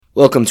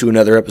Welcome to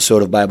another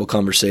episode of Bible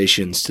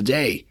Conversations.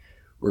 Today,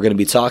 we're going to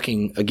be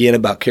talking again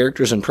about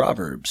characters in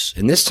Proverbs,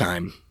 and this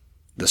time,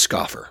 the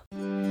scoffer.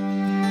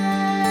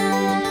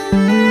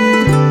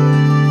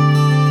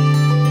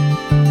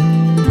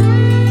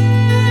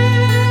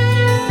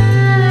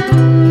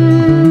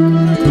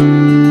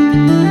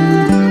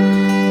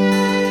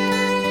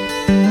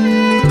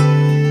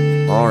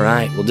 All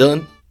right. Well,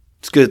 Dylan,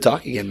 it's good to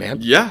talk again, man.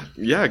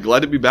 Yeah, glad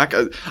to be back.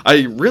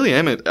 I really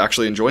am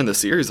actually enjoying this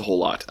series a whole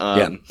lot.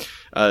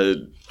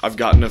 I've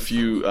gotten a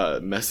few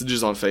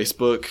messages on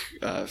Facebook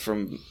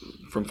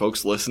from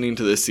folks listening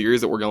to this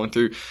series that we're going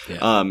through,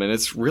 and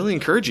it's really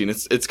encouraging.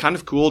 It's kind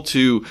of cool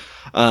to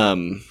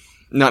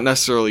not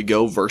necessarily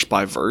go verse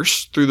by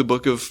verse through the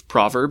book of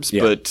Proverbs,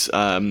 but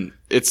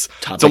it's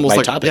almost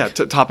like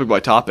topic by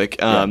topic.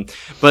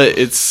 But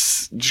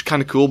it's just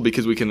kind of cool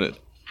because we can,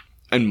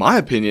 in my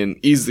opinion,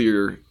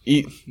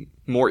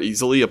 more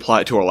easily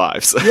apply it to our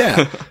lives.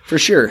 Yeah, for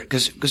sure.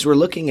 Because we're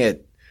looking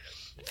at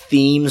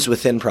themes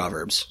within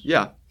Proverbs.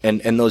 Yeah.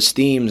 And those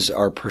themes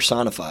are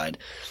personified.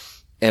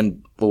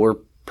 And we're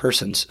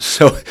persons.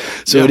 So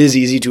it is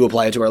easy to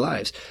apply it to our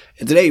lives.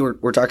 And today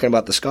we're talking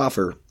about the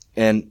scoffer.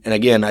 And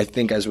again, I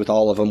think as with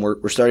all of them,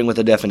 we're starting with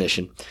a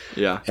definition.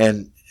 Yeah.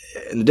 And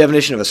the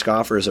definition of a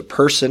scoffer is a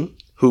person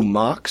who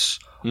mocks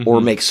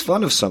or makes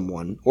fun of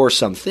someone or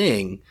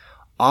something,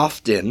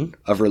 often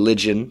of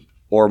religion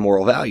or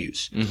moral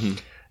values. Mm-hmm.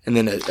 And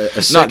then a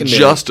secondary, not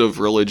just of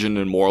religion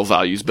and moral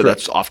values, but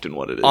that's often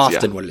what it is. What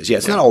it is. Yeah,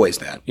 it's not always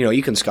that. You know,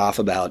 you can scoff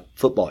about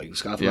football, you can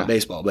scoff about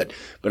baseball, but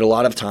a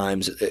lot of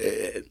times,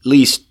 at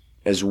least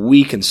as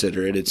we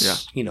consider it,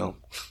 it's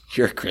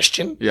you're a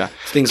Christian. Yeah.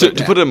 Things like that.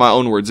 To put it in my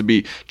own words, it'd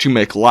be to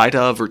make light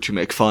of or to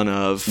make fun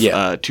of,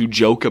 to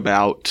joke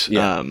about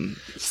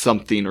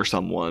something or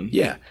someone.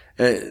 Yeah.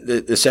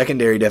 The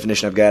secondary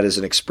definition I've got is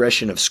an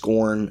expression of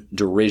scorn,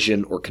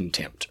 derision, or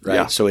contempt, right?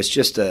 Yeah. So it's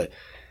just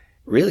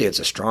it's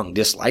a strong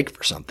dislike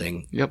for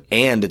something. Yep.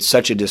 And it's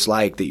such a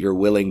dislike that you're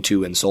willing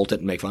to insult it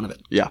and make fun of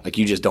it. Yeah. Like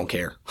you just don't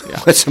care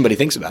what somebody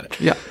thinks about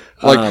it. Yeah.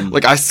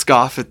 Like I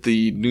scoff at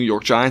the New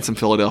York Giants and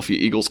Philadelphia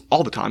Eagles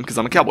all the time because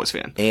I'm a Cowboys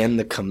fan. And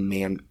the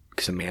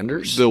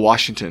Commanders? The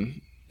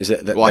Washington. Is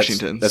that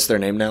Washington? That's their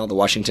name now? The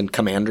Washington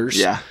Commanders?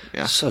 Yeah.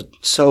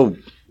 So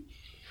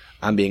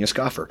I'm being a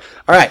scoffer.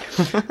 All right.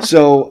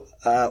 So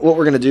what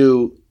we're going to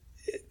do,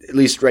 at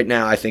least right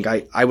now, I think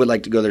I would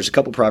like to go. There's a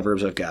couple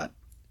Proverbs I've got.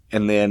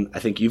 And then I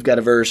think you've got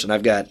a verse, and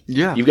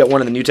you've got one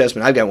in the New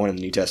Testament. I've got one in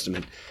the New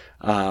Testament.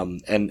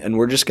 And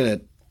we're just going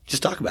to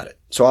talk about it.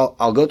 So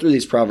I'll go through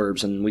these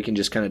Proverbs, and we can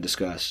just kind of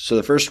discuss. So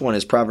the first one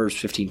is Proverbs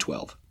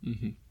 15:12.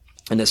 Mm-hmm.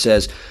 And it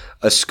says,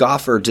 "A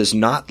scoffer does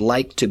not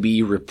like to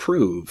be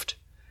reproved.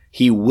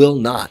 He will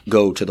not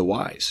go to the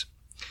wise."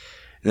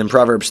 And then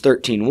Proverbs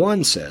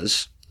 13:1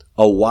 says,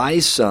 "A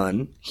wise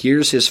son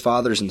hears his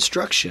father's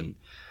instruction,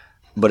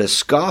 but a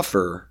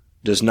scoffer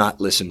does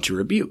not listen to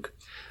rebuke."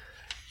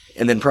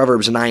 And then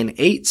Proverbs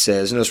 9:8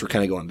 says, notice we're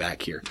kind of going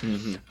back here.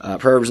 Mm-hmm.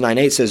 Proverbs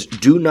 9:8 says,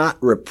 "Do not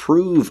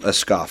reprove a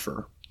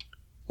scoffer,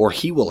 or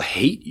he will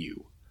hate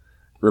you.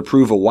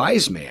 Reprove a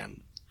wise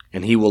man,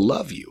 and he will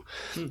love you."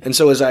 Mm-hmm. And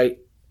so as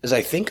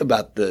I think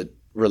about the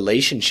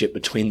relationship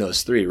between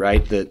those three,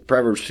 right? The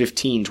Proverbs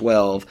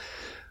 15:12,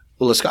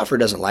 well, a scoffer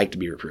doesn't like to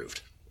be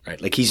reproved,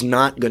 right? Like he's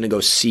not going to go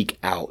seek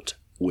out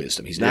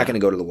wisdom. He's not going to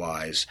go to the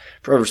wise.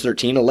 Proverbs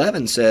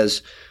 13:11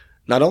 says,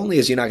 not only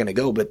is he not going to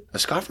go, but a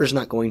scoffer is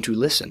not going to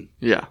listen.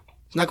 Yeah.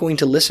 He's not going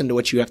to listen to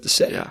what you have to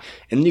say. Yeah.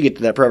 And then you get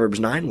to that Proverbs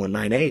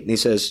 9:8, and he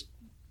says,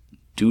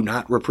 "Do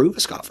not reprove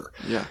a scoffer."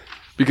 Yeah.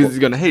 Because he's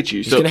going to hate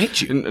you. He's going to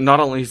hate you. And not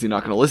only is he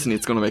not going to listen,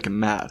 it's going to make him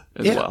mad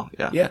as well.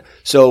 Yeah. Yeah.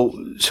 So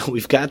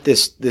we've got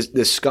this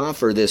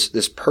scoffer,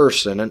 this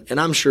person, and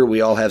I'm sure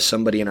we all have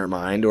somebody in our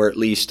mind, or at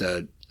least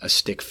a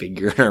stick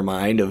figure in our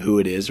mind of who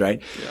it is,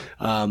 right?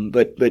 Yeah.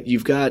 But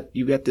you've got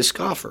this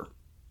scoffer,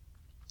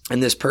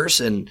 and this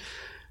person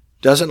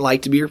doesn't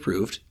like to be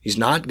reproved. He's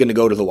not going to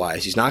go to the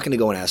wise. He's not going to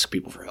go and ask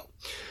people for help.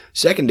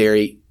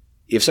 Secondary,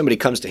 if somebody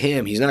comes to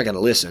him, he's not going to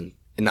listen.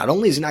 And not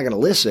only is he not going to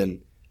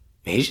listen,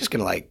 he's just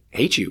going to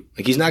hate you.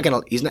 Like he's not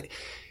going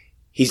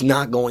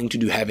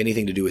to have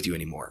anything to do with you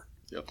anymore.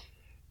 Yep.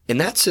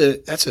 And that's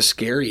a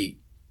scary,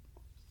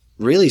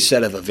 really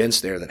set of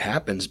events there that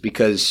happens,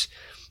 because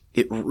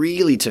it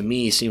really, to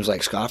me, seems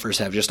like scoffers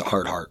have just a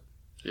hard heart.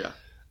 Yeah.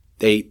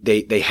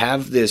 They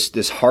have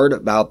this heart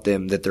about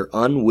them that they're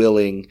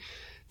unwilling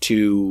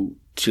to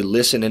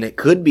listen, and it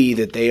could be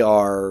that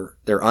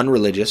they're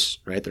unreligious,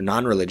 right? They're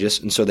non-religious,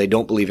 and so they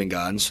don't believe in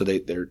God, and so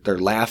they're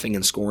laughing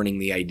and scorning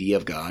the idea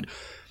of God.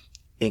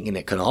 And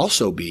it can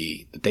also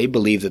be that they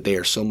believe that they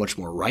are so much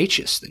more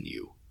righteous than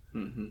you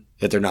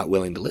that they're not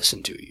willing to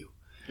listen to you.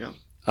 Yeah.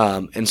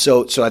 And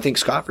so I think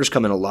scoffers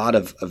come in a lot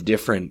of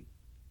different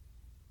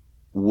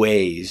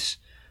ways,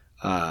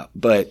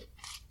 but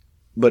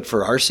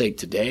for our sake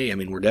today, I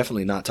mean, we're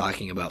definitely not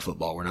talking about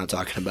football. We're not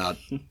talking about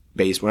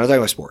baseball. We're not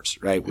talking about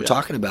sports, right? We're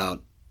talking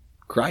about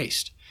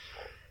Christ.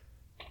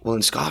 Well,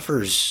 and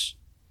scoffers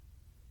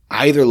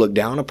either look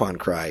down upon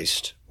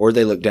Christ or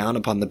they look down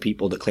upon the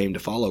people that claim to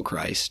follow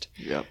Christ.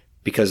 Yep.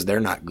 because they're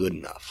not good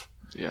enough.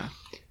 Yeah.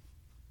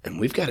 And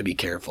we've got to be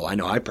careful. I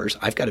know I've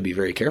got to be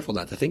very careful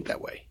not to think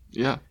that way.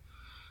 Yeah.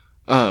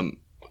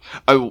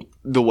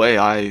 The way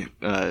I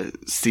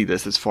see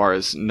this, as far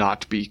as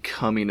not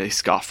becoming a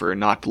scoffer,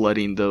 not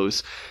letting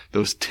those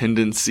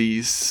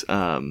tendencies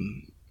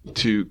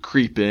to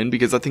creep in,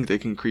 because I think they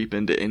can creep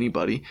into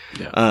anybody,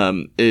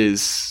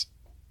 is,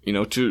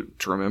 to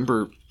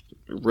remember.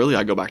 Really,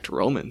 I go back to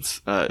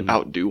Romans.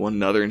 Outdo one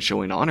another in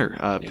showing honor,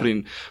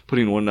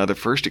 putting one another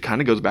first. It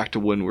kind of goes back to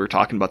when we were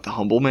talking about the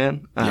humble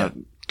man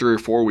 3 or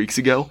 4 weeks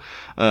ago,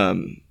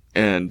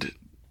 and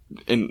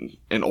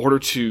in order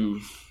to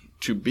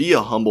be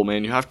a humble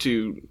man, you have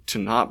to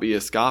not be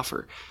a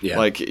scoffer. Yeah.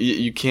 Like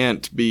you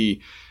can't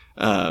be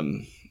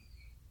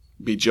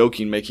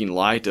joking, making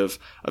light of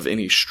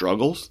any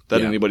struggles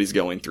that anybody's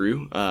going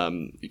through.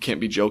 You can't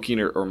be joking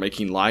or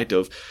making light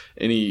of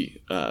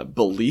any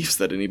beliefs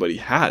that anybody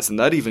has, and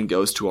that even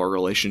goes to our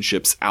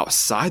relationships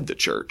outside the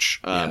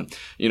church.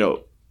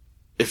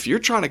 If you're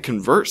trying to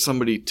convert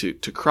somebody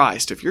to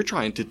Christ, if you're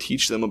trying to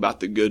teach them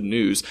about the good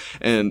news,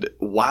 and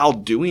while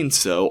doing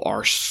so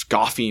are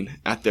scoffing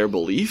at their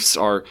beliefs,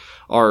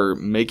 are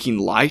making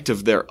light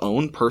of their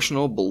own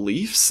personal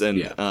beliefs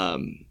and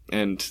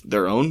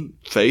their own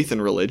faith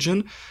and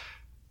religion,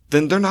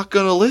 then they're not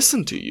going to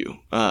listen to you.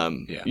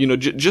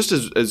 Just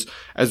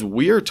as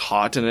we are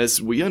taught and as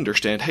we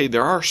understand, hey,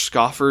 there are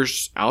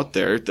scoffers out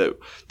there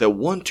that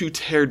want to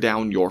tear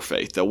down your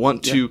faith, that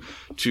want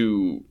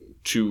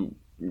to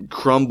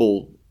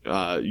crumble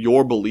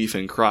your belief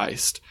in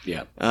Christ.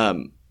 Yeah.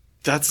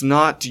 That's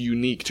not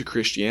unique to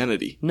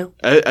Christianity. No.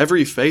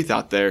 Every faith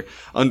out there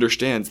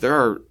understands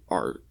there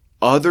are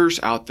others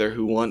out there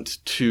who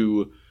want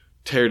to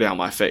tear down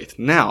my faith.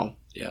 Now,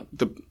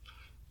 the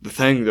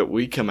thing that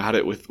we come at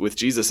it with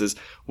Jesus is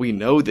we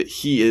know that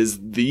he is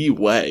the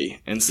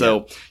way. And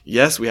so,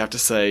 yes, we have to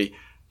say,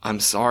 I'm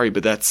sorry,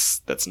 but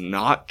that's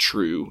not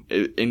true.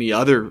 Any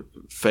other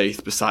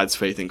faith besides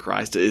faith in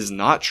Christ is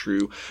not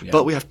true,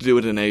 but we have to do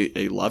it in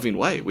a loving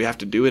way. We have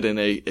to do it in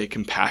a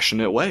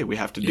compassionate way. We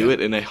have to do it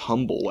in a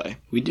humble way.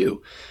 We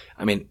do.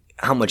 I mean,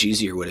 how much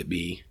easier would it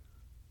be?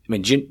 I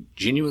mean,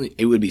 genuinely,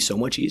 it would be so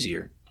much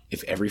easier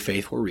if every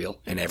faith were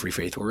real and every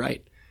faith were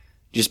right.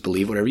 Just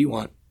believe whatever you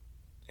want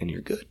and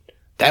you're good.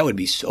 That would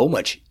be so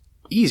much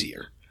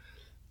easier.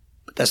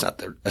 But that's not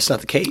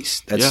the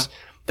case.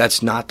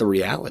 That's not the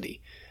reality.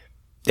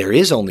 There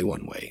is only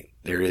one way.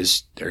 There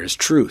is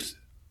truth.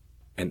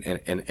 And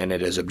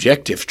it is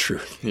objective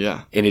truth.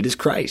 Yeah. And it is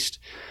Christ.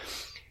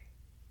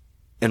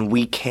 And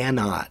we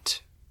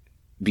cannot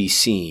be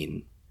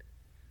seen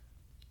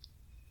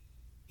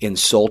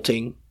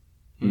insulting,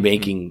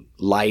 making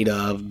light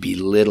of,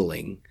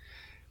 belittling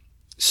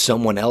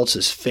someone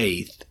else's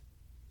faith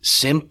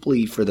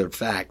simply for the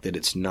fact that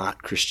it's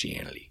not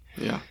Christianity.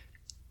 Yeah.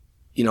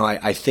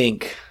 I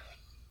think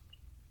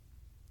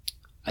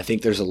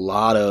there's a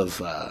lot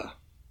of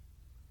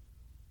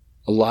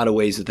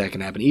ways that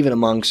can happen, even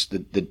amongst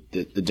the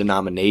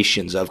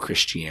denominations of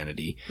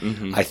Christianity.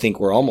 Mm-hmm. I think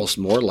we're almost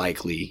more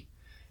likely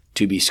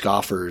to be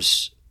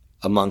scoffers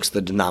amongst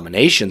the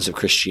denominations of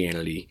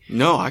Christianity.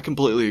 No, I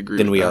completely agree.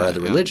 Than we are other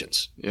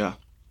religions. Yeah.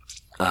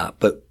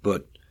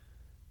 But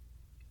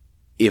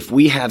if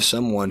we have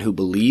someone who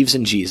believes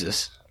in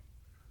Jesus,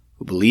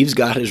 who believes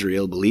God is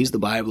real, believes the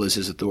Bible is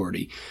his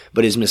authority,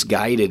 but is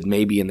misguided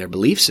maybe in their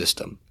belief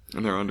system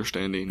and their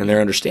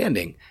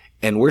understanding,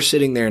 and we're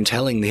sitting there and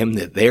telling them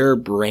that their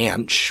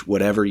branch,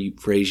 whatever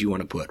phrase you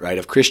want to put, right,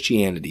 of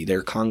Christianity,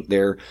 their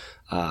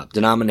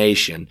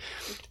denomination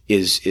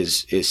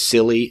is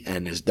silly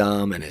and is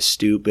dumb and is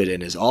stupid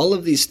and is all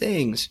of these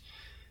things,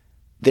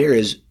 there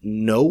is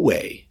no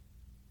way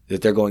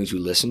that they're going to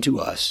listen to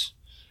us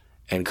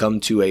and come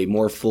to a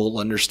more full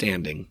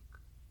understanding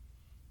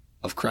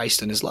of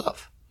Christ and his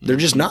love. They're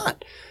just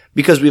not,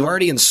 because we've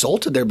already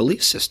insulted their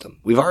belief system.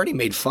 We've already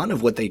made fun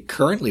of what they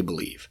currently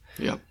believe.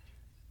 Yeah.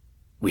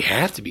 We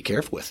have to be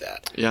careful with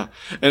that. Yeah.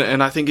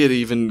 And I think it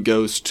even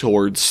goes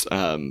towards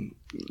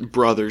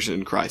brothers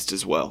in Christ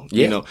as well.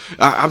 Yeah.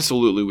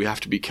 Absolutely we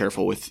have to be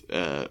careful with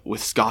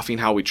scoffing,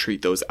 how we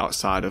treat those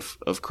outside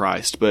of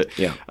Christ. But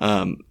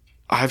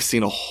I've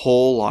seen a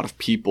whole lot of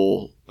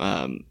people,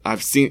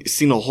 I've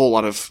seen a whole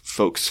lot of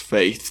folks'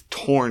 faith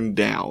torn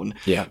down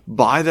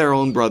by their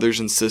own brothers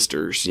and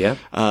sisters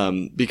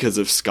because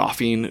of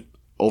scoffing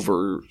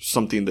over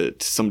something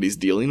that somebody's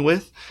dealing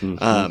with.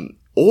 Mm-hmm.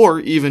 Or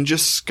even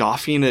just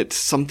scoffing at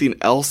something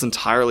else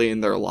entirely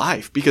in their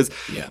life. Because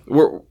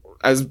we're,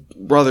 as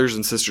brothers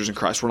and sisters in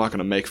Christ, we're not going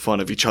to make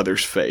fun of each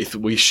other's faith.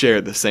 We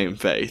share the same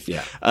faith.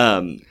 Yeah.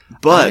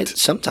 But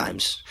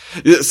sometimes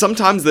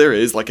there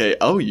is like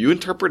you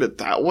interpret it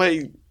that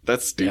way?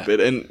 That's stupid.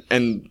 Yeah.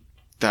 And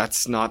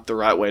that's not the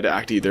right way to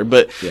act either.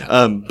 But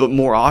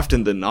more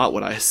often than not,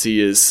 what I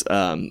see is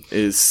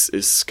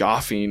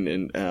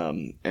scoffing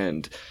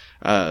and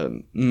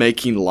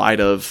making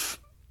light of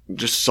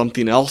just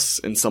something else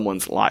in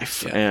someone's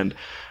life. Yeah.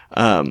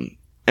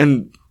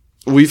 And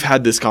we've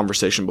had this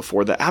conversation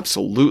before that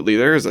absolutely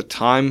there is a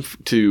time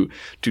to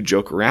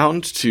joke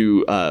around,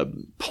 to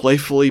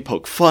playfully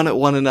poke fun at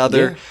one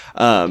another.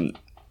 Yeah.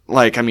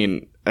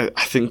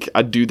 I think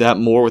I do that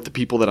more with the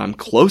people that I'm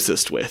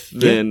closest with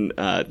than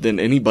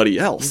anybody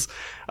else.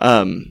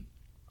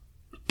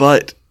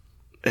 But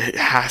it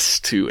has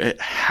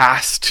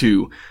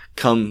to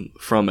come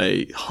from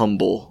a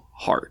humble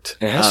heart.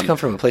 And it has to come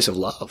from a place of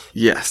love.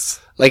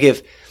 Yes. Like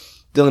if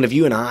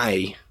you and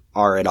I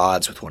are at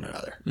odds with one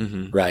another,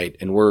 right?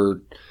 And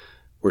we're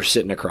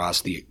sitting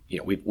across we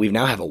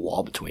now have a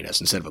wall between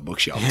us instead of a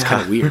bookshelf. It's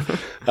kind of weird.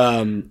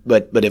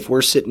 But if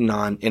we're sitting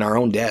in our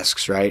own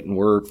desks, right, and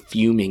we're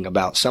fuming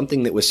about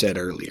something that was said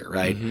earlier,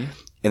 right? Mm-hmm.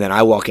 And then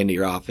I walk into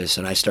your office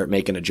and I start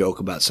making a joke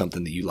about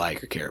something that you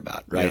like or care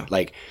about, right?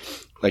 Yeah.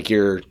 Like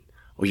you're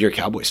a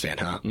Cowboys fan,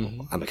 huh?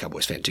 Mm-hmm. I'm a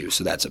Cowboys fan too,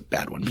 so that's a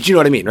bad one. But you know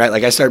what I mean, right?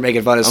 Like I start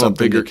making fun of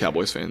something. I'm a bigger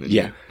Cowboys fan than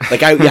you.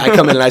 Like I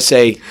come in and I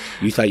say,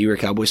 "You thought you were a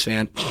Cowboys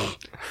fan?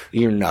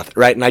 You're nothing,"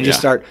 right? And I just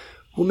start,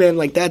 well, man,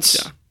 like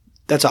that's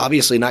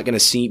obviously not going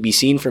to be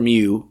seen from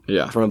you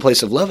from a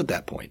place of love at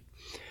that point.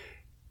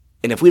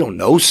 And if we don't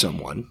know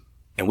someone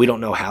and we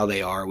don't know how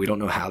they are, we don't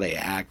know how they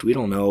act, we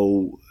don't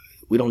know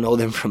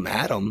them from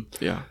Adam.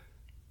 Yeah.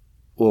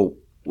 Well,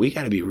 we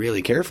got to be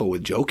really careful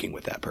with joking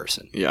with that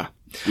person. Yeah.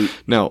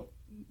 Now,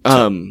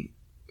 I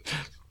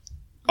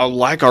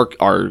like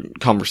our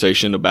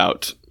conversation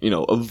about,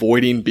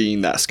 avoiding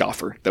being that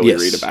scoffer that we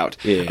read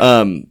about.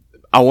 Yeah.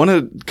 I want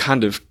to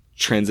kind of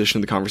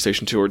transition the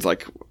conversation towards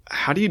like,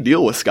 how do you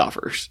deal with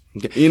scoffers?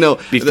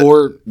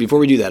 Before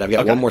we do that, I've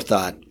got one more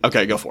thought.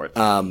 Okay, go for it.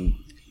 And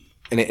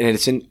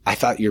it's I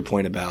thought your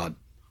point about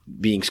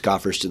being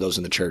scoffers to those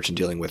in the church and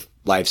dealing with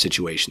life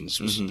situations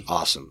was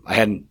awesome. I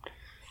hadn't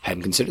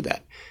considered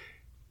that.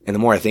 And the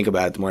more I think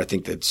about it, the more I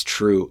think that's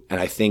true. And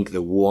I think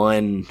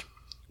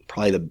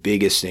probably the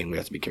biggest thing we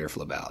have to be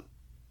careful about,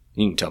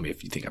 you can tell me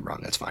if you think I'm wrong,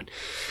 that's fine.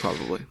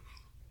 Probably.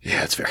 Yeah,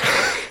 that's fair.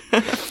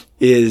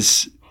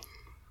 is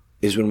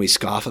when we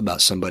scoff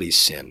about somebody's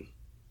sin.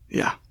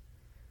 Yeah.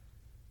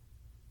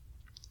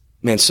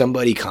 Man,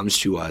 somebody comes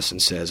to us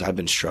and says, I've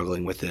been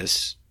struggling with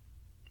this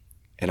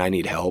and I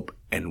need help.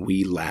 And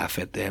we laugh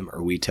at them,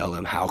 or we tell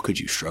them, how could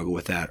you struggle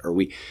with that? Or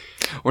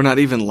not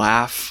even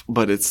laugh,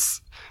 but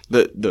it's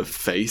the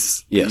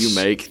face that you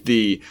make,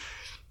 the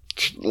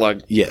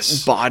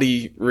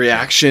body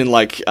reaction,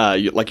 like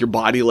your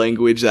body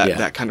language,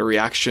 that kind of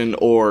reaction,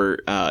 or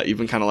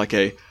even kind of like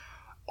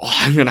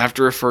I'm going to have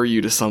to refer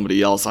you to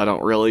somebody else. I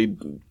don't really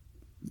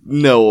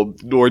know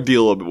or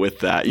deal with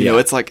that. You know,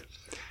 it's like,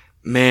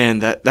 man,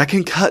 that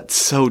can cut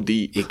so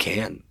deep. It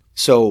can.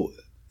 So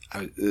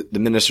the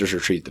minister's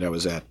retreat that I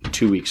was at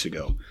 2 weeks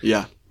ago.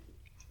 Yeah.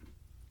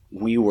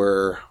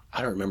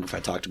 I don't remember if I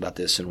talked about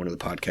this in one of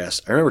the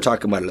podcasts. I remember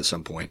talking about it at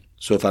some point.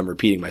 So if I'm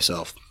repeating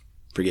myself,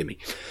 forgive me.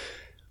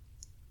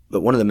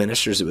 But one of the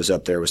ministers that was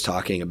up there was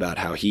talking about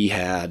how he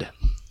had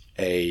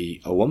a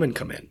woman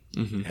come in,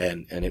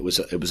 and it was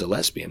a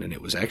lesbian, and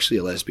it was actually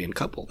a lesbian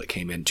couple that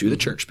came into the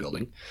church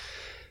building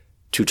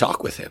to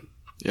talk with him.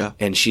 Yeah.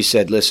 And she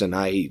said, listen,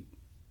 I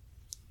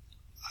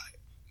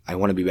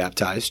want to be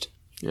baptized.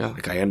 Yeah.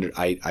 Like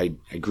I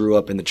grew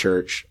up in the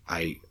church.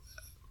 I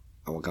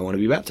want to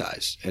be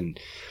baptized. And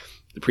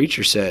the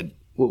preacher said,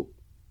 well,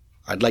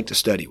 I'd like to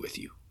study with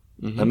you.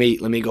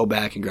 Mm-hmm. Let me go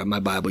back and grab my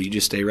Bible. You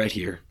just stay right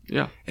here.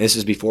 Yeah. And this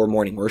is before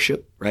morning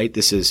worship, right?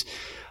 This is,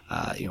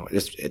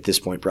 it's at this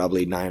point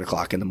probably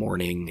 9:00 in the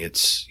morning.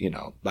 It's,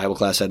 Bible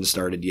class hadn't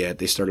started yet.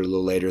 They started a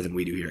little later than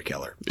we do here at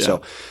Keller. Yeah.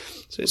 So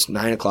it's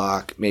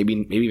 9:00, maybe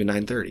even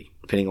 9:30,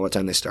 depending on what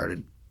time they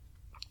started.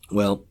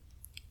 Well,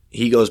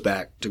 he goes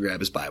back to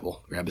grab his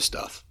Bible, grab his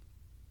stuff,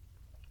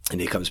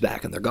 and he comes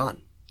back and they're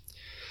gone.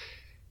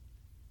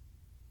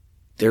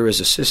 There was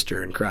a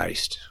sister in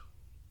Christ.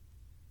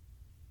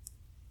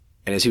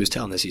 And as he was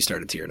telling this, he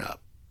started tearing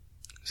up.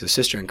 So the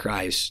sister in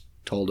Christ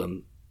told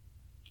him,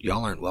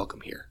 y'all aren't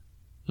welcome here.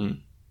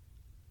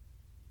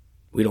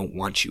 We don't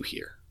want you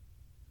here.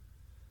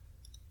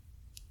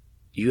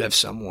 You have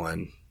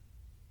someone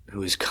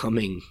who is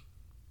coming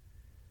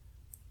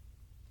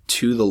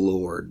to the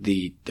Lord,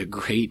 the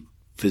great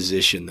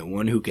physician, the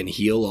one who can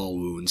heal all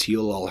wounds,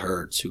 heal all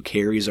hurts, who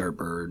carries our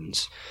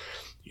burdens.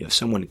 You have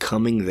someone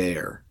coming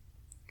there,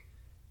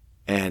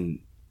 and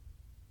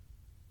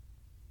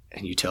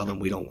you tell them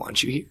we don't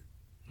want you here.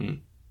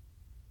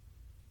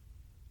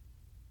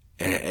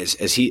 And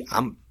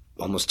I'm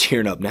almost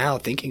tearing up now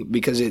thinking,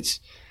 because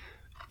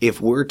if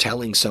we're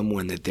telling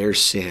someone that their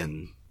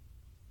sin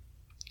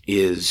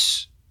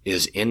is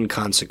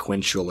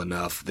inconsequential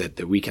enough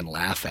that we can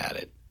laugh at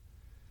it,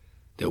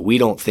 that we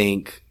don't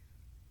think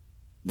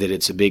that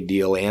it's a big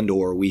deal, and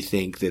or we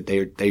think that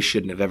they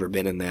shouldn't have ever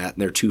been in that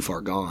and they're too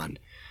far gone,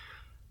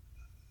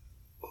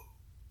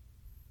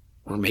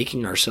 we're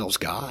making ourselves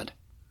God.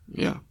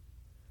 Yeah.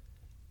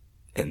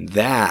 And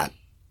that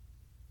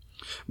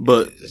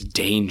is a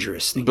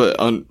dangerous thing. But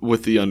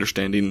with the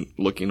understanding,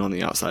 looking on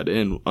the outside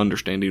in,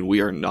 understanding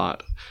we are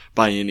not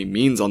by any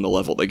means on the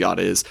level that God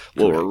is. Correct.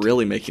 What we're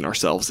really making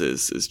ourselves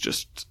is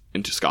just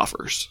into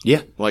scoffers.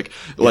 Yeah. Like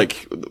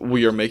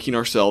we are making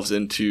ourselves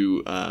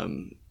into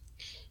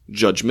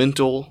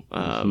judgmental,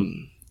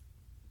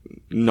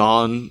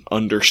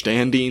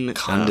 non-understanding,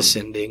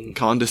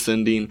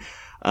 condescending,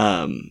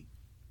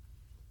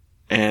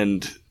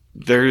 and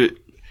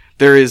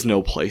there is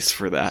no place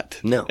for that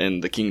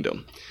in the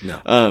kingdom.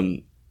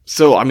 No.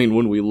 So, I mean,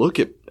 when we look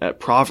at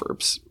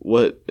Proverbs,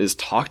 what is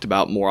talked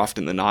about more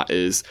often than not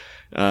is,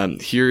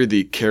 here are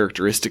the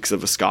characteristics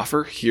of a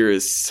scoffer. Here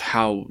is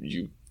how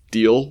you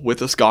deal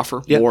with a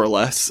scoffer, more or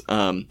less.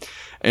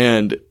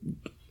 And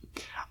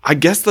I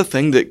guess the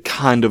thing that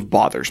kind of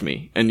bothers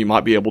me, and you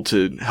might be able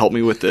to help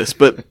me with this,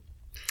 but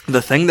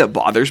the thing that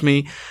bothers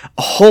me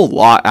a whole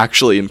lot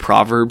actually in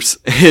Proverbs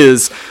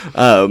is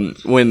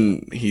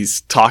when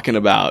he's talking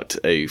about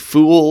a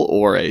fool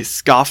or a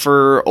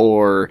scoffer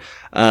or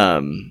I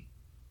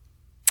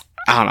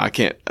don't know, I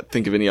can't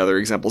think of any other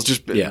examples.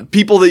 Just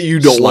people that you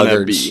don't want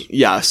to be.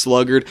 Yeah,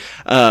 sluggard.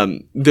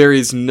 There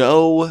is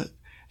no,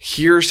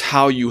 here's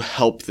how you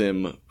help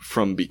them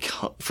from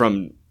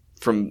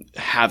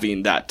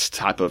having that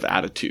type of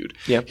attitude.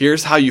 Yep.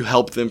 Here's how you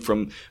help them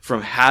from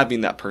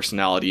having that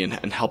personality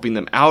and helping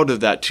them out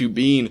of that to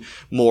being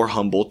more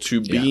humble,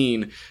 to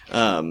being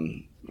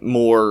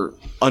more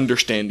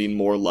understanding,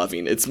 more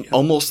loving. It's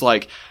almost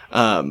like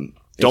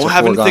don't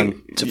have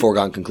anything. It's a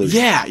foregone conclusion.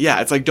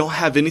 Yeah. It's like don't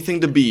have anything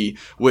to be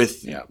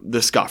with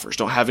the scoffers.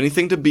 Don't have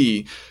anything to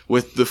be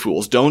with the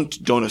fools. Don't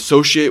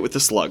associate with the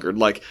sluggard.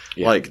 Like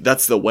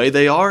that's the way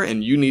they are,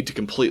 and you need to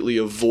completely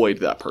avoid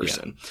that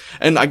person. Yeah.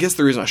 And I guess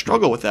the reason I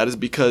struggle with that is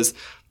because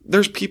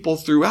there's people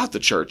throughout the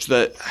church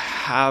that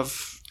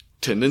have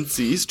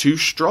tendencies to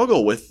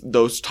struggle with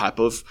those type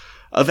of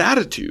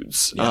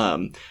attitudes.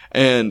 Yeah.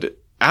 And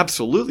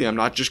absolutely, I'm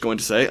not just going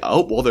to say,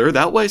 oh, well, they're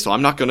that way, so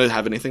I'm not going to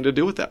have anything to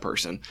do with that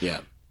person.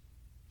 Yeah.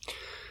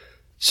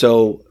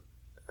 So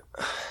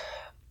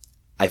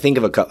I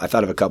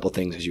thought of a couple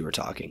things as you were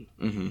talking.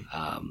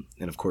 Mm-hmm.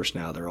 And of course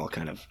now they're all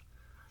kind of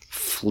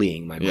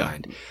fleeing my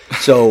mind.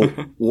 So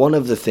one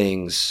of the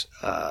things,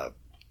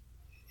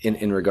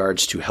 in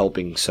regards to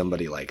helping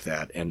somebody like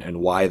that and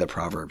why the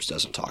Proverbs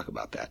doesn't talk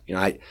about that,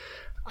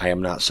 I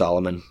am not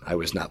Solomon. I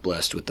was not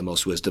blessed with the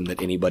most wisdom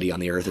that anybody on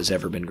the earth has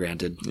ever been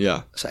granted,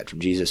 aside from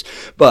Jesus.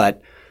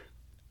 But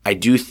I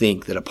do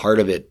think that a part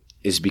of it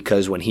is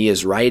because when he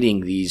is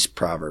writing these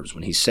Proverbs,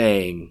 when he's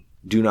saying,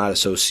 do not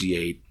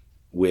associate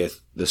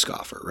with the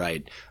scoffer,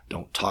 right?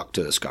 Don't talk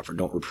to the scoffer.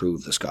 Don't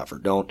reprove the scoffer.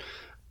 Don't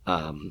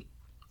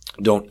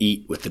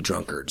eat with the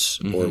drunkards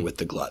or with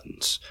the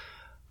gluttons.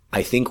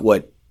 I think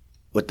what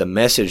the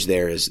message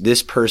there is,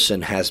 this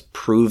person has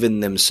proven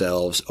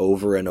themselves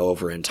over and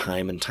over and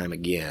time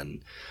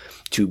again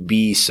to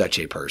be such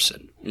a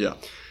person. Yeah.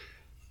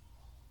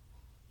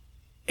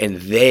 And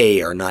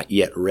they are not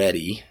yet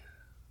ready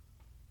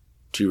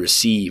to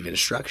receive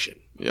instruction.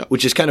 Yeah.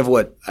 Which is kind of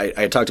what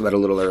I talked about a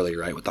little earlier,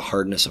 right? With the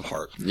hardness of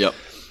heart. Yep.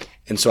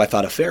 And so I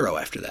thought of Pharaoh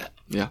after that.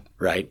 Yeah.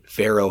 Right?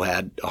 Pharaoh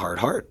had a hard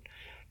heart.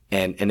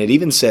 And it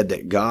even said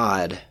that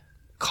God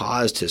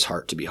caused his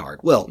heart to be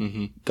hard. Well,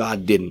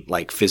 God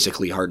didn't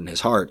physically harden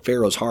his heart.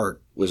 Pharaoh's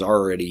heart was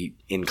already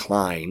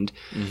inclined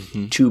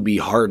to be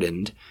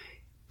hardened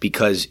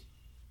because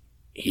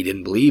he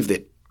didn't believe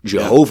that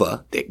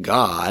Jehovah, that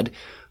God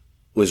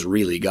was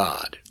really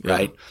God,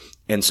 right?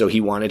 And so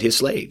he wanted his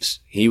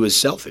slaves. He was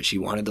selfish. He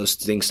wanted those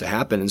things to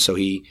happen, and so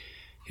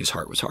his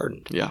heart was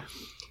hardened. Yeah.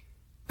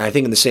 And I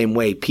think in the same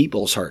way,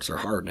 people's hearts are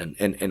hardened,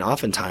 and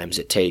oftentimes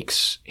it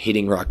takes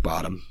hitting rock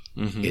bottom.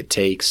 It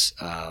takes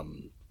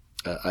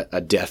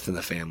a death in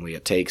the family.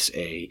 It takes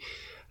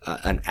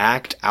an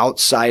act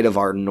outside of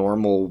our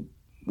normal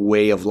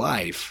way of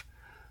life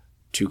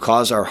to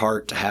cause our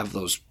heart to have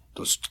those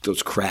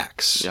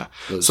cracks. Yeah.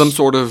 Some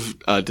sort of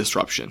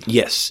disruption.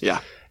 Yes.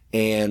 Yeah.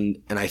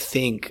 And I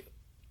think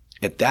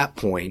at that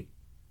point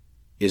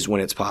is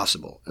when it's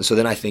possible. And so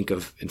then I think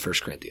of in 1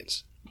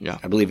 Corinthians. Yeah.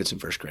 I believe it's in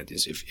 1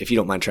 Corinthians. If you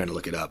don't mind trying to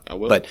look it up. I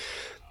will. But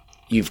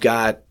you've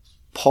got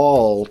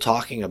Paul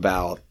talking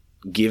about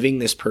giving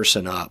this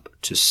person up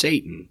to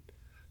Satan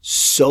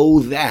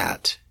so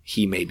that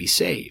he may be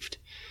saved.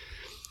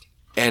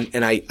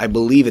 And I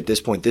believe at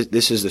this point,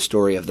 this is the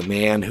story of the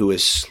man who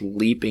is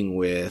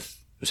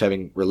who's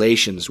having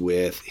relations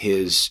with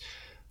his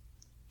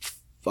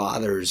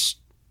father's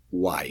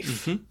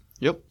wife. Mm-hmm.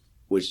 Yep.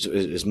 Which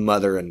is his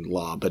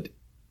mother-in-law, but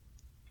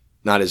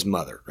not his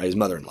mother, right? His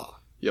mother-in-law.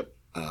 Yep.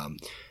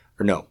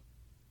 Or no.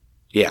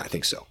 Yeah, I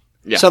think so.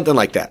 Yeah. Something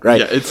like that, right?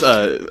 Yeah, it's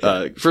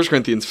 1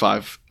 Corinthians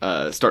 5,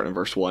 starting in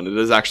verse 1. It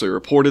is actually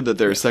reported that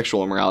there is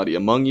sexual immorality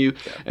among you,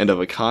 and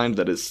of a kind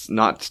that is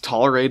not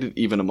tolerated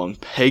even among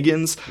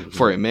pagans,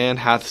 for a man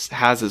has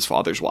his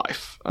father's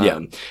wife.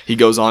 He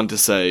goes on to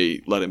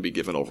say, let him be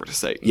given over to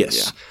Satan. Yes.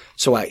 Yeah.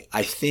 So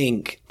I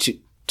think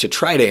to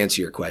try to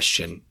answer your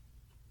question,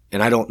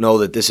 and I don't know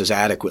that this is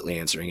adequately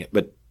answering it,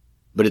 but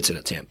it's an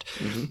attempt.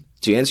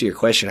 To answer your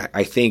question,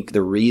 I think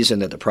the reason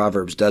that the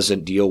Proverbs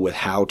doesn't deal with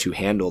how to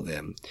handle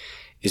them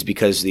is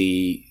because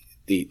the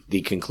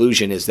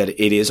conclusion is that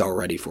it is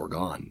already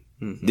foregone.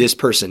 This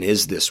person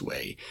is this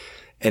way.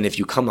 And if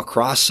you come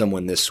across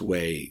someone this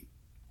way,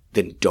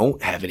 then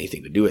don't have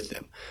anything to do with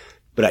them.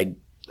 But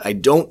I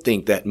don't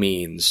think that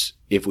means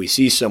if we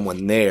see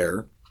someone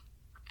there,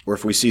 or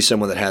if we see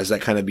someone that has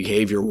that kind of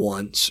behavior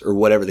once, or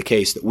whatever the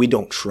case, that we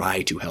don't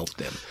try to help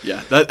them.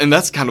 Yeah,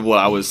 that's kind of what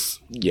I was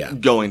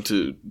going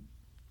to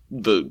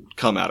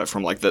come at it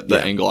from, like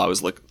the angle I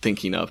was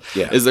thinking of.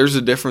 Yeah. Is there's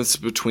a difference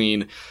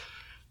between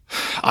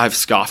I've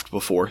scoffed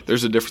before.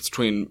 There's a difference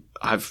between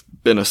I've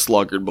been a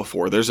sluggard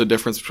before. There's a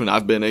difference between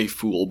I've been a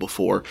fool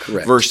before.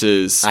 Correct.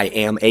 Versus I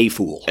am a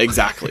fool.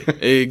 Exactly.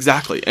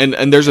 Exactly.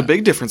 And there's a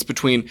big difference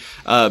between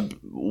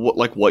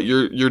what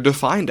you're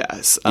defined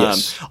as.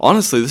 Yes.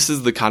 Honestly, this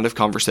is the kind of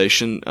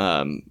conversation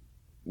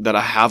that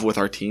I have with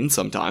our teens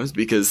sometimes,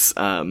 because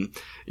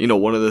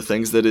one of the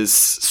things that is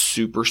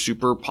super,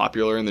 super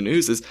popular in the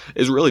news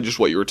is really just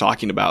what you were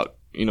talking about,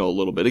 a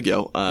little bit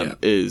ago,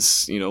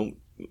 is,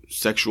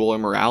 sexual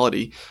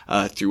immorality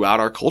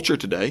throughout our culture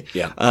today,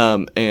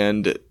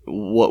 and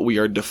what we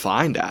are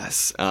defined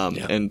as,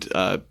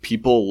 and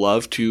people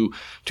love to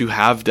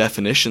have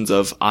definitions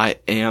of I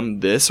am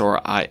this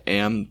or I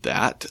am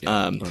that.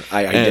 Or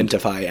I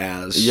identify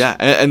as.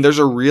 And there's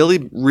a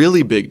really,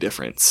 really big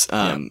difference.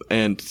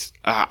 And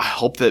I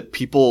hope that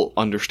people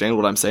understand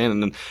what I'm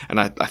saying, and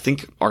I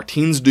think our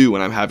teens do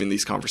when I'm having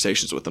these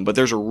conversations with them. But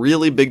there's a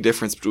really big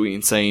difference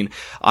between saying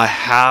I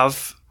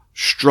have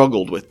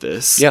struggled with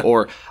this,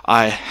 or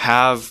I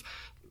have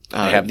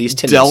these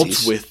tendencies,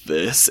 dealt with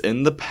this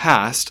in the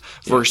past,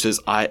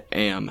 versus I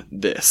am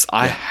this.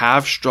 I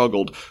have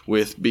struggled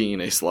with being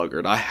a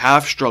sluggard. I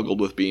have struggled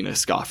with being a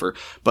scoffer,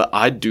 but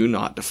I do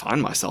not define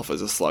myself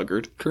as a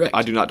sluggard. Correct.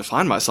 I do not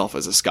define myself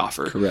as a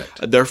scoffer.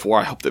 Correct. Therefore,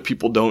 I hope that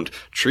people don't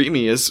treat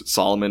me as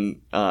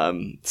Solomon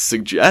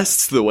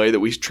suggests, the way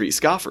that we treat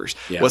scoffers.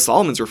 Yeah. What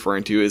Solomon's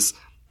referring to is,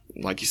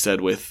 like you said,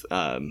 with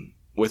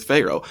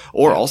Pharaoh,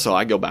 or also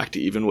I go back to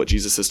even what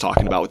Jesus is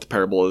talking about with the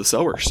parable of the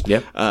sowers.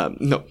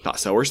 No, not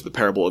sowers, the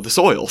parable of the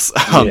soils.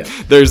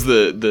 There's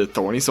the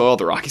thorny soil,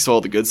 the rocky soil,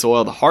 the good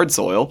soil, the hard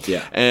soil.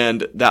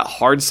 And that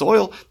hard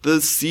soil,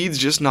 the seed's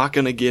just not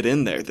going to get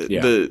in there.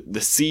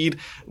 The seed,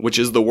 which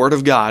is the word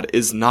of God,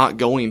 is not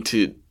going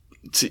to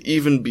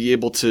even be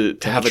able to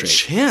have a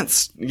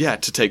chance,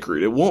 to take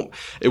root. It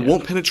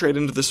won't penetrate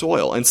into the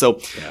soil. And so,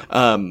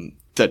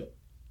 that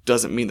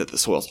doesn't mean that the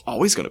soil's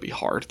always going to be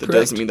hard. That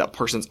doesn't mean that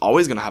person's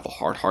always going to have a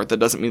hard heart. That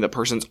doesn't mean that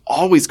person's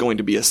always going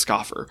to be a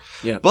scoffer.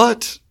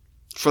 But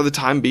for the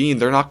time being,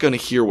 they're not going to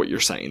hear what you're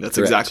saying. That's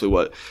exactly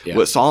what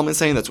Solomon's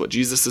saying. That's what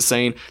Jesus is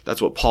saying.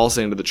 That's what Paul's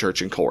saying to the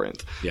church in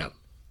Corinth.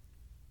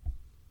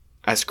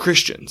 As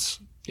Christians,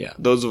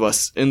 those of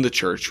us in the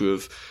church who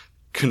have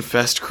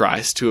confessed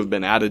Christ, who have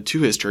been added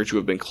to his church, who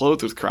have been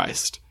clothed with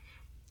Christ,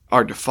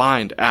 are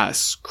defined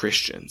as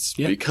Christians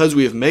because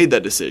we have made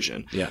that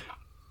decision.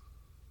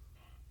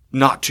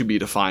 Not to be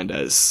defined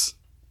as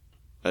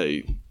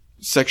a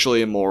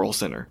sexually immoral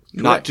sinner.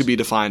 Correct. Not to be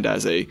defined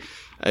as a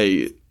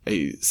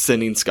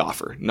sinning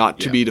scoffer. Not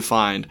to be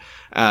defined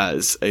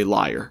as a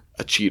liar,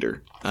 a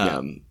cheater,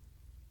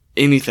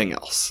 anything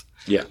else.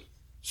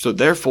 So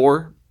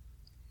therefore,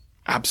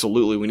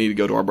 absolutely, we need to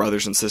go to our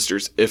brothers and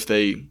sisters if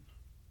they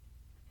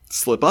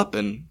slip up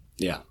and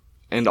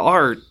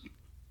are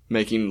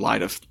making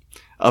light of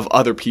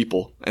other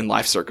people and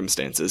life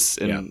circumstances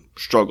and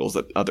struggles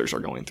that others are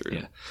going through.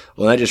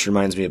 Well, that just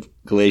reminds me of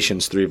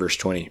Galatians 3 verse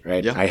 20,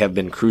 right? I have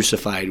been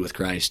crucified with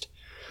Christ.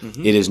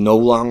 It is no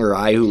longer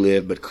I who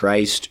live, but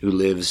Christ who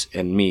lives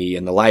in me.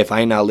 And the life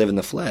I now live in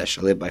the flesh,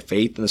 I live by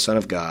faith in the Son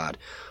of God,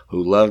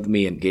 who loved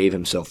me and gave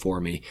himself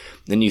for me.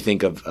 Then you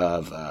think of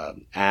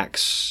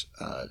Acts,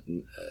 I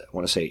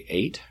want to say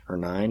 8 or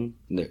 9,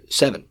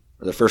 7,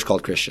 or the first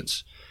called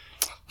Christians.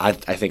 I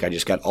think I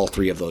just got all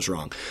three of those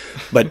wrong.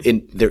 But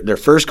they're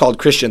first called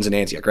Christians in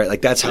Antioch, right?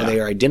 Like that's how they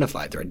are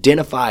identified. They're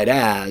identified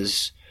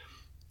as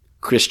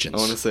Christians. I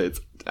want to say it's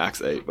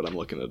Acts 8, but I'm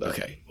looking it up.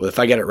 Okay. Well, if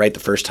I get it right the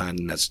first time,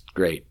 then that's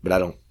great. But I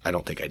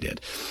don't think I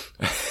did.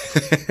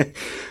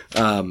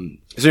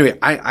 So anyway,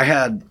 I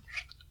had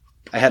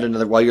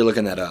another, while you're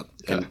looking that up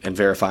and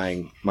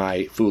verifying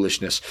my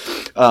foolishness,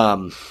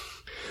 I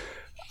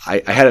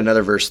had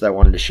another verse that I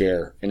wanted to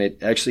share, and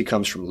it actually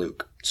comes from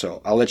Luke. So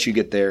I'll let you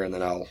get there, and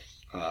then I'll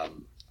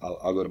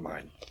go to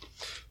mine.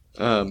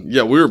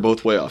 We were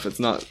both way off. It's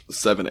not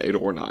 7, 8,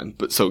 or 9,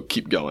 but so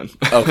keep going.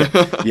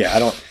 Okay.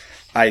 Yeah,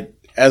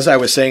 as I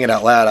was saying it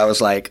out loud, I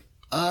was like,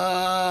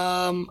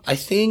 I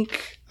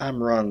think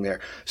I'm wrong there.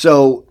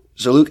 So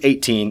Luke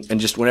 18, and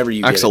just whenever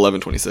you Acts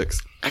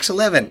 11:26. Acts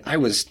 11. I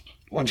was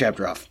one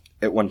chapter off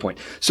at one point.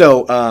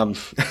 So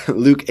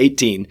Luke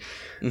 18,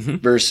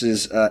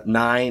 verses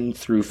 9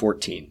 through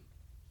 14.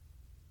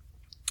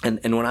 And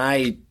when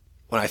I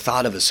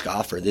thought of a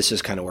scoffer, this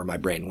is kind of where my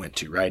brain went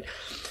to, right?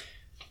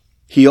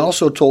 He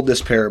also told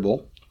this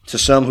parable to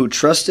some who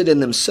trusted in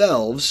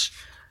themselves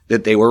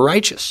that they were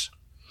righteous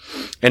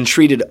and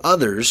treated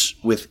others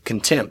with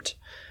contempt.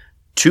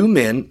 2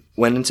 men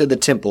went into the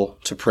temple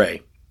to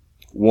pray,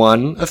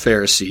 one a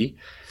Pharisee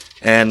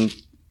and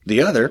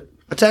the other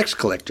a tax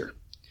collector.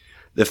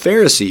 The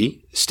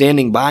Pharisee,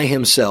 standing by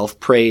himself,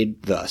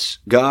 prayed thus,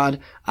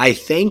 God, I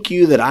thank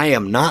you that I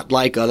am not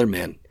like other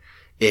men,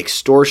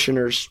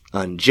 extortioners,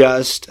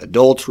 unjust,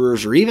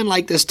 adulterers, or even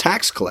like this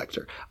tax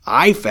collector.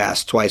 I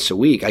fast twice a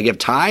week. I give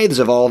tithes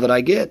of all that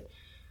I get.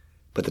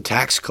 But the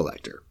tax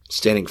collector,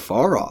 standing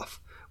far off,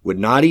 would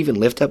not even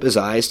lift up his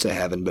eyes to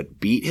heaven, but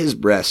beat his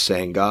breast,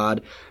 saying,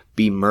 God,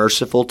 be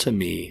merciful to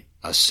me,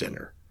 a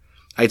sinner.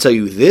 I tell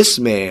you, this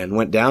man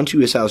went down to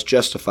his house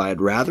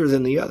justified rather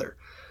than the other.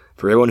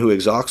 For everyone who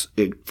exalts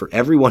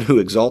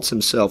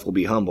himself will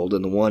be humbled,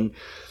 and the one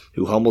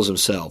who humbles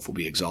himself will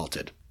be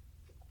exalted.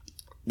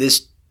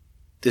 This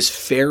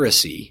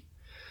Pharisee,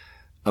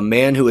 a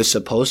man who is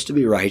supposed to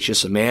be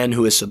righteous, a man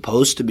who is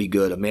supposed to be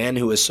good, a man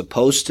who is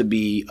supposed to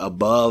be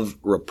above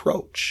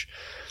reproach,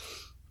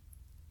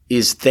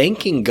 is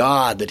thanking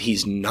God that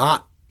he's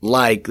not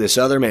like this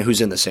other man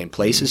who's in the same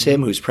place as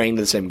him, who's praying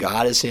to the same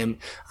God as him.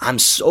 I'm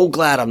so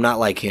glad I'm not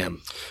like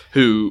him.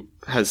 Who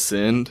has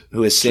sinned.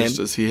 Just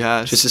as he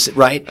has.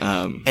 Right.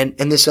 And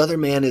this other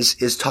man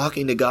is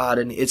talking to God,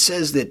 and it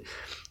says that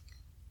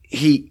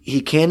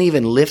he can't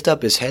even lift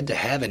up his head to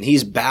heaven.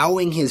 He's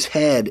bowing his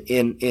head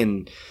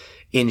in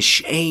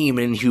shame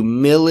and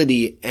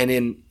humility and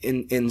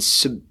in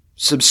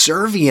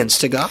subservience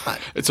to God.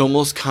 It's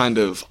almost kind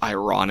of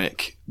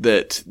ironic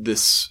that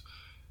this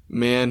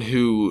man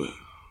who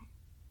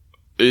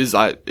is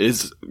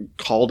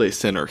called a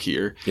sinner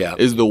here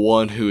is the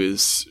one who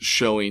is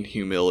showing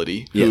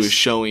humility, who is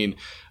showing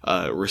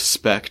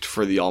respect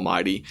for the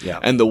Almighty,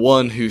 and the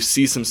one who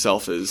sees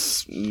himself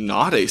as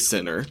not a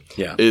sinner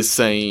is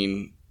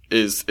saying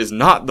is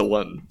not the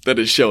one that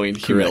is showing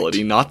humility,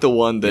 Correct. not the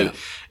one that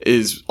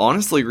is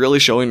honestly really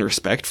showing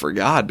respect for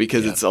God,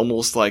 because it's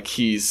almost like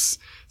he's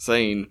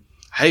saying,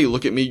 hey,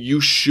 look at me, you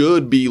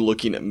should be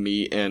looking at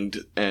me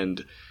and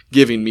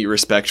giving me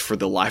respect for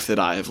the life that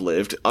I have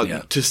lived.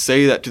 To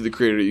say that to the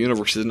creator of the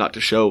universe is not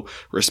to show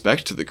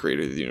respect to the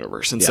creator of the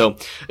universe. And so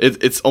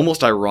it's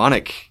almost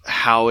ironic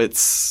how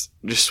it's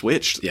just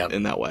switched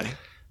in that way.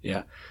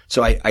 Yeah.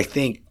 So I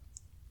think,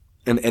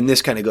 and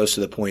this kind of goes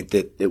to the point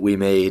that we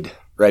made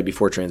right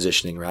before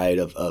transitioning, right?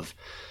 Of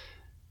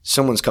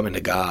someone's coming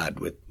to God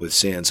with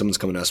sin. Someone's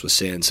coming to us with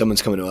sin.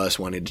 Someone's coming to us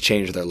wanting to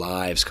change their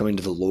lives, coming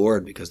to the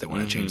Lord because they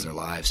want to change their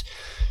lives.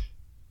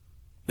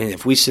 And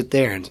if we sit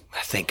there and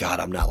thank God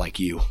I'm not like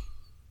you.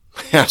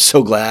 I'm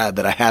so glad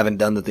that I haven't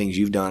done the things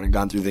you've done or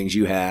gone through things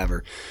you have,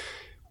 or,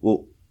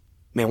 well,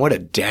 man, what a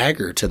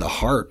dagger to the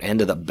heart and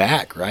to the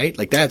back, right?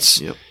 Like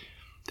that's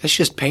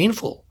just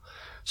painful.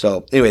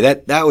 So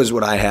anyway, that was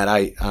what I had.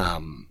 I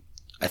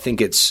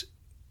think it's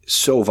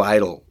so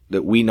vital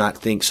that we not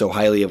think so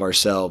highly of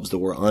ourselves that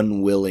we're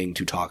unwilling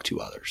to talk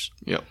to others.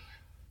 Yeah.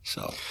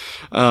 So,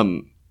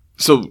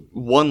 So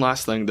one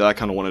last thing that I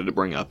kind of wanted to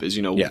bring up is,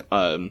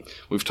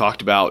 we've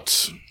talked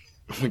about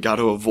we got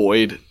to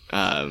avoid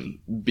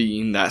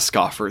being that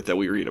scoffer that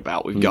we read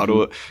about. We've got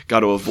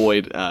to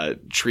avoid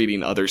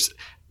treating others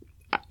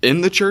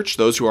in the church,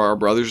 those who are our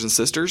brothers and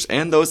sisters,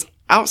 and those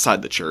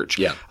outside the church,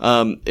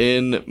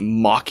 in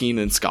mocking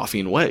and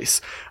scoffing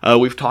ways.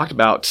 We've talked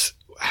about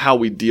how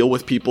we deal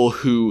with people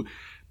who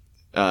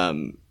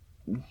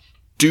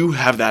do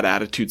have that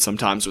attitude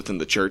sometimes within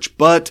the church,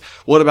 but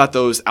what about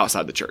those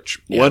outside the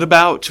church? What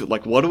about,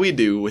 what do we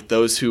do with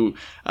those who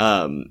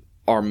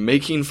are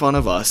making fun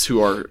of us, who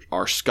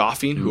are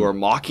scoffing, who are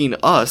mocking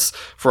us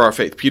for our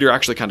faith? Peter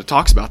actually kind of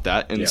talks about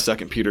that in 2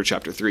 Peter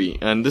chapter 3,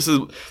 and this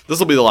will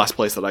be the last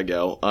place that I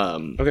go.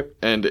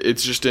 And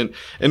it's just in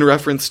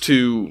reference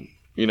to,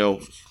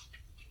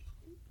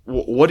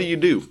 what do you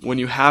do when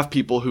you have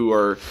people who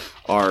are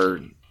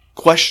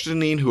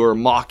questioning, who are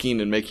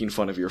mocking and making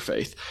fun of your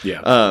faith?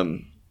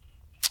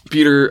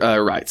 Peter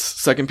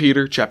writes, 2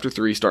 Peter chapter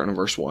 3, starting in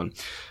verse 1.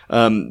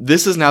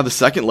 This is now the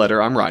second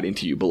letter I'm writing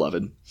to you,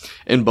 beloved.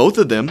 In both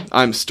of them,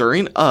 I'm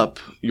stirring up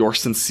your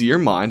sincere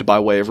mind by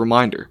way of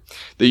reminder,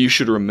 that you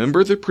should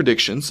remember the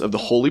predictions of the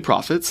holy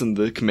prophets and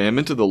the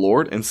commandment of the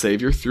Lord and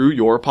Savior through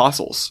your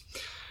apostles.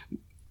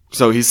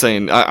 So he's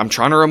saying, I'm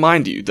trying to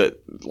remind you that,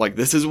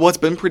 this is what's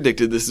been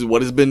predicted. This is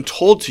what has been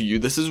told to you.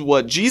 This is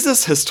what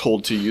Jesus has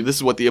told to you. This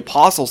is what the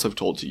apostles have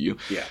told to you.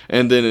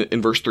 And then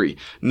in verse 3,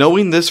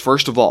 knowing this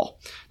first of all,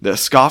 that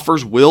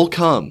scoffers will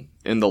come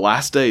in the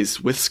last days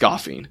with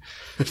scoffing,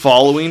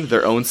 following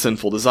their own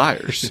sinful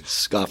desires.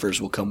 Scoffers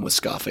will come with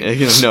scoffing.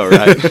 No,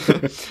 right?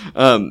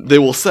 They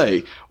will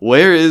say,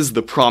 where is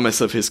the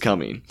promise of his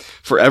coming?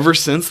 For ever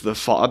since the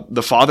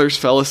fathers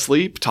fell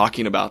asleep,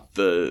 talking about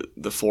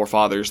the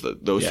forefathers,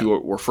 those who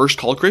were first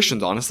called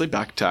Christians, honestly,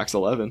 back to Acts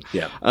 11.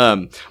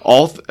 They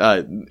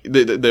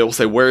will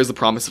say, where is the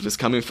promise of his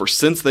coming? For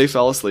since they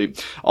fell asleep,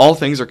 all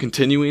things are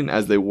continuing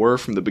as they were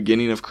from the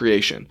beginning of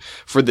creation.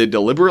 For they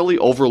deliberately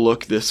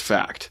overlook this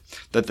fact,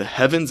 that the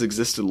heavens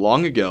existed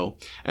long ago,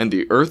 and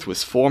the earth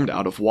was formed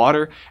out of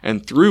water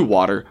and through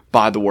water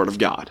by the word of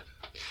God.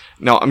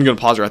 Now, I'm going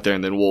to pause right there,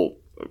 and then we'll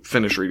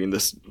finish reading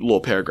this little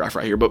paragraph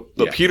right here. But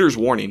Peter's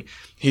warning,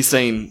 he's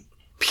saying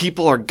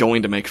people are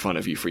going to make fun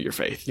of you for your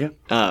faith.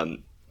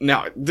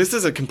 Now, this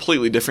is a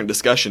completely different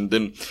discussion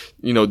than,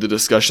 the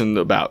discussion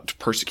about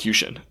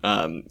persecution.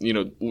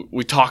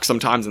 We talk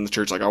sometimes in the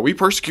church, are we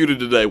persecuted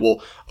today?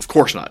 Well, of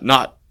course not.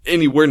 Not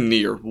anywhere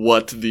near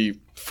what the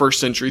first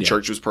century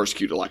church was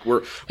persecuted. Like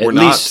we're At not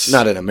least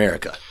not in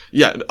America.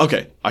 Yeah,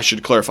 okay. I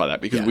should clarify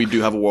that because we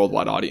do have a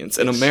worldwide audience.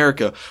 In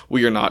America,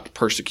 we are not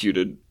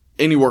persecuted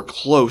anywhere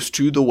close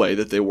to the way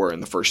that they were in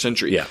the first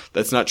century. Yeah.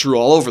 That's not true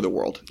all over the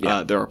world.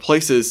 Yeah. There are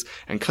places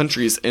and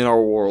countries in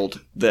our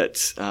world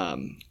that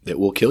that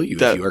will kill you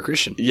if you are a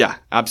Christian. Yeah,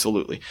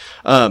 absolutely.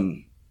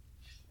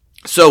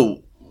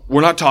 So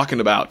we're not talking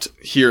about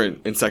here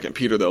in 2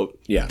 Peter though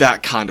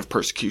that kind of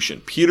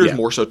persecution. Peter's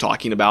more so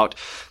talking about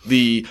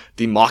the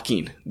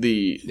mocking,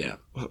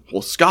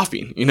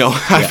 scoffing. You know,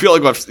 I feel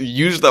like I've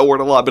used that word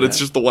a lot, but it's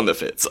just the one that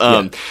fits.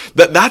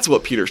 That's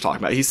what Peter's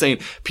talking about. He's saying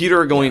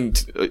Peter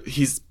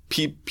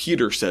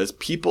says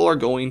people are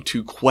going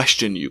to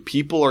question you.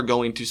 People are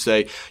going to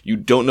say you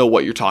don't know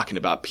what you're talking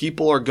about.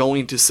 People are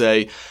going to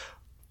say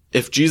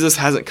if Jesus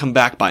hasn't come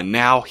back by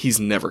now, he's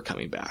never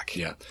coming back.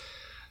 Yeah.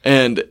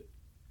 And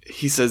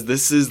he says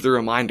this is the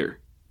reminder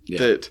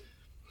that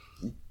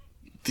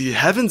the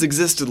heavens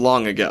existed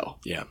long ago.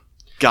 Yeah.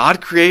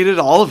 God created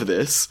all of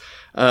this.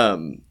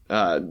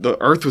 The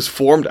earth was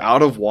formed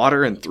out of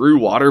water and through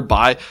water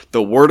by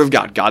the word of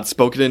God. God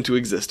spoke it into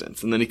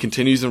existence. And then he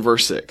continues in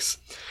verse 6.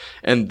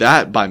 And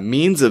that by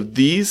means of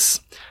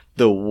these,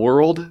 the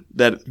world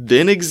that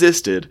then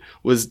existed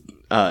was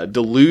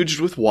deluged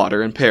with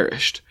water and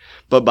perished.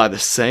 But by the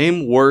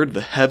same word,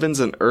 the heavens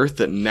and earth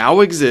that now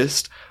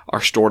exist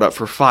are stored up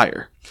for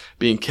fire,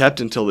 being kept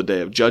until the day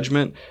of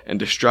judgment and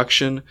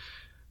destruction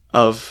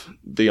of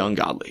the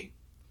ungodly.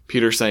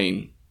 Peter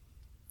saying,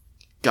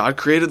 God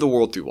created the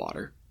world through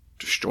water,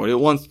 destroyed it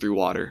once through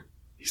water.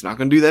 He's not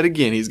going to do that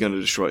again. He's going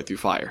to destroy it through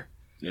fire.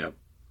 Yeah.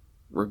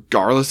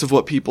 Regardless of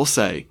what people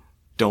say,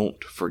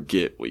 don't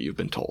forget what you've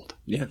been told.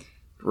 Yeah.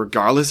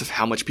 Regardless of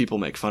how much people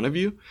make fun of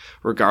you,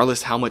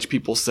 regardless how much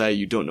people say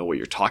you don't know what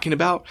you're talking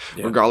about,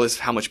 regardless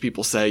of how much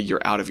people say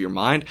you're out of your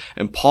mind.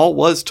 And Paul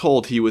was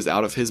told he was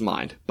out of his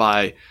mind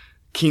by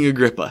King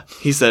Agrippa.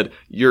 He said,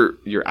 you're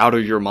out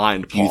of your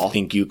mind, Paul. You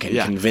think you can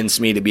convince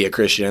me to be a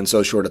Christian in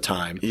so short a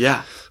time.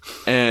 Yeah.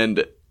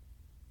 And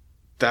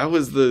that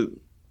was a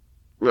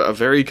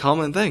very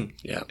common thing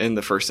in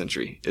the first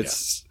century.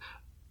 It's,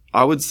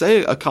 I would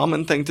say, a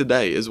common thing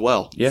today as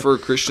well for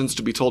Christians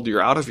to be told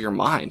you're out of your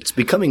mind. It's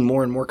becoming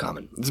more and more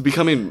common. It's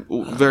becoming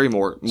very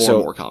more and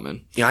more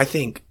common. Yeah, I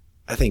think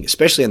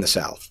especially in the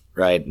South,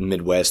 right,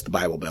 Midwest, the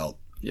Bible Belt,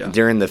 Yeah.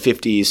 During the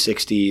 50s,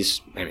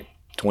 60s, maybe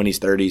 20s,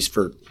 30s,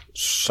 for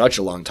such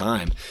a long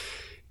time,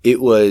 it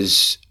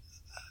was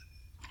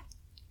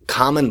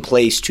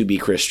commonplace to be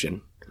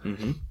Christian.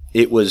 Mm-hmm.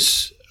 It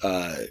was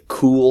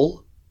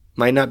cool,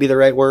 might not be the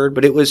right word,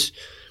 but it was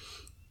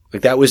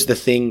like that was the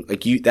thing.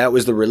 Like that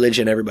was the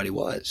religion everybody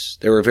was.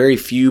 There were very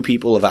few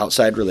people of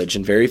outside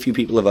religion, very few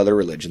people of other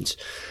religions.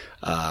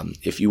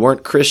 If you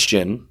weren't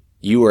Christian,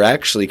 you were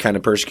actually kind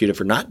of persecuted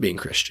for not being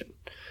Christian.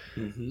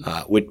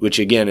 Mm-hmm. Which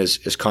again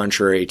is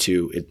contrary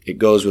to it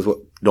goes with what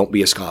don't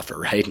be a scoffer,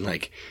 right?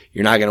 Like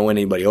you're not going to win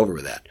anybody over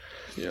with that.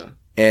 Yeah.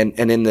 And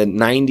in the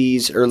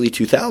 90s, early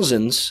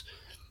 2000s,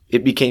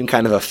 it became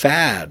kind of a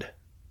fad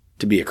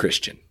to be a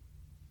Christian,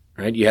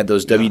 right? You had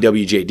those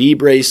WWJD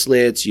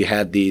bracelets, you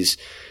had these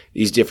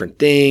different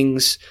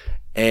things,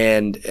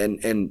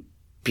 and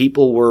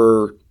people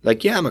were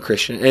like, yeah, I'm a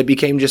Christian. And it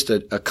became just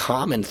a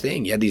common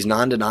thing. You had these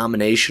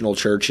non-denominational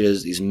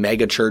churches, these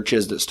mega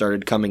churches that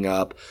started coming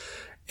up.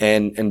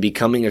 And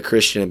becoming a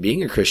Christian and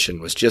being a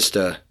Christian was just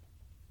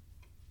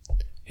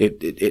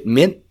it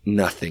meant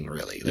nothing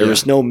really. There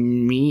was no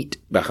meat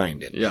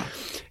behind it. Yeah.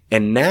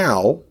 And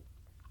now,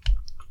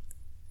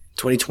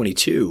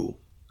 2022,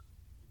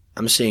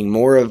 I'm seeing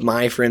more of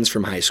my friends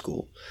from high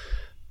school,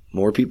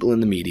 more people in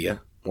the media,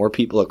 more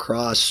people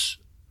across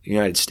the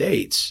United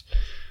States.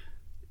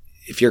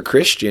 If you're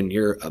Christian,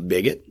 you're a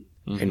bigot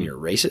and you're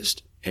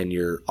racist and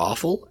you're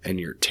awful and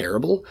you're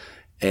terrible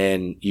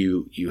and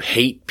you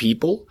hate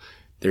people.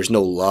 There's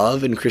no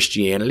love in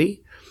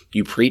Christianity.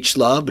 You preach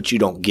love, but you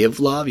don't give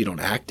love. You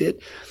don't act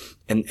it.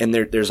 And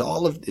there's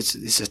all of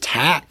this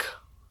attack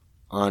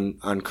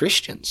on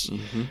Christians.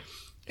 Mm-hmm.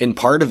 And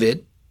part of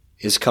it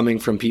is coming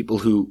from people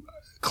who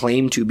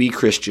claim to be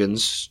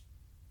Christians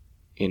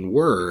in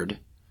word,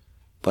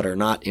 but are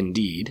not in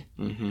deed.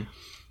 Mm-hmm.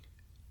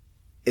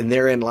 And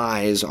therein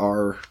lies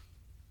our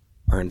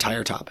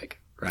entire topic,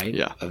 right?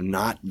 Yeah. Of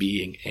not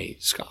being a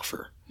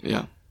scoffer.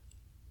 Yeah.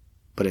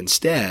 But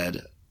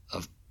instead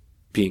of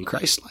being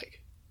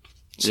Christ-like.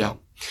 So. Yeah.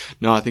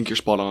 No, I think you're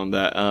spot on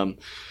that.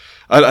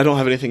 I don't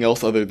have anything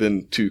else other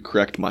than to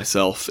correct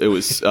myself. It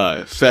was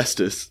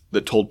Festus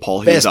that told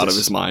Paul he was out of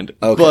his mind.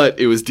 Okay. But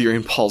it was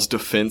during Paul's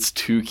defense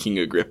to King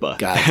Agrippa.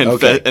 Got it.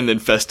 Okay. And then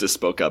Festus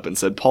spoke up and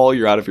said, Paul,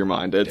 you're out of your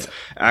mind. It's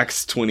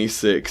Acts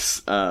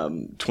 26,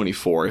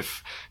 24,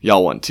 if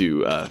y'all want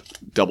to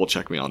double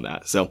check me on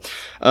that. So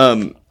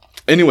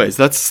anyways,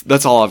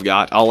 that's all I've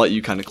got. I'll let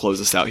you kind of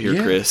close us out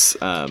here, Chris.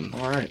 All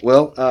right.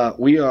 Well,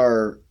 we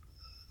are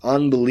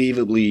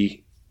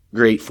unbelievably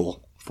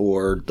grateful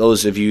for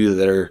those of you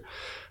that are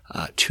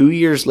 2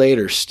 years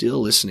later still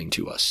listening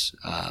to us.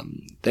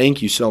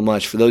 Thank you so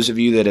much. For those of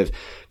you that have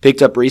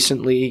picked up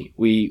recently,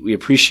 we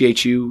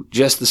appreciate you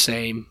just the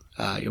same.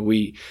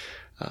 We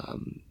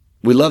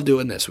love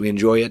doing this. We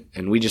enjoy it,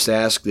 and we just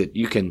ask that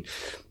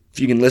if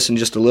you can listen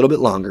just a little bit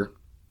longer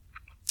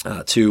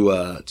to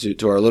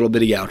our little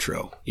bitty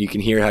outro. You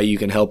can hear how you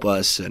can help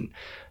us, and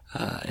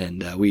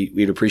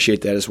we'd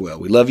appreciate that as well.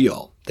 We love you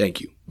all.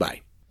 Thank you.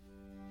 Bye.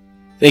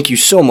 Thank you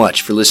so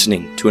much for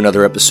listening to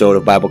another episode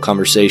of Bible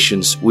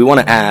Conversations. We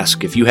want to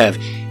ask if you have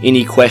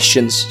any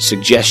questions,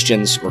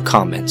 suggestions, or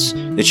comments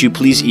that you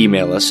please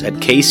email us at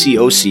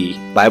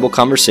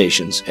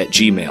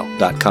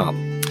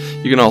kcocbibleconversations@gmail.com.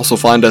 You can also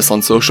find us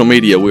on social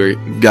media.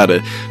 We've got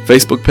a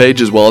Facebook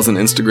page as well as an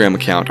Instagram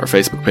account. Our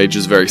Facebook page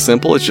is very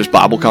simple. It's just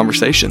Bible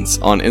Conversations.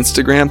 On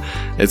Instagram,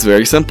 it's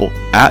very simple,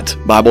 at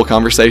Bible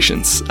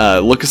Conversations.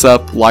 Look us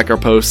up, like our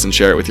posts, and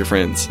share it with your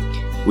friends.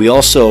 We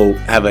also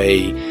have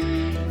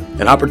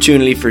an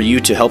opportunity for you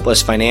to help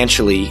us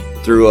financially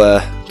through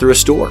a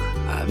store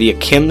via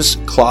Kim's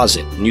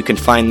Closet. And you can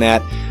find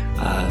that.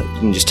 You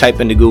can just type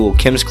into Google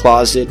Kim's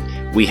Closet.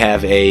 We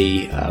have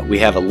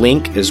a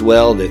link as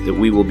well that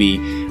we will be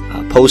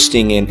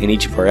posting in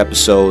each of our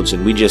episodes,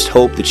 and we just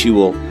hope that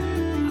you'll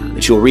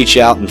reach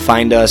out and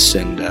find us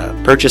and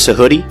purchase a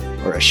hoodie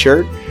or a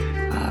shirt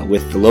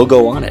with the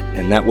logo on it,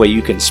 and that way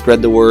you can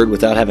spread the word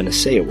without having to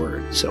say a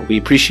word. So we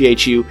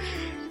appreciate you.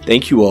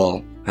 Thank you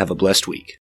all. Have a blessed week.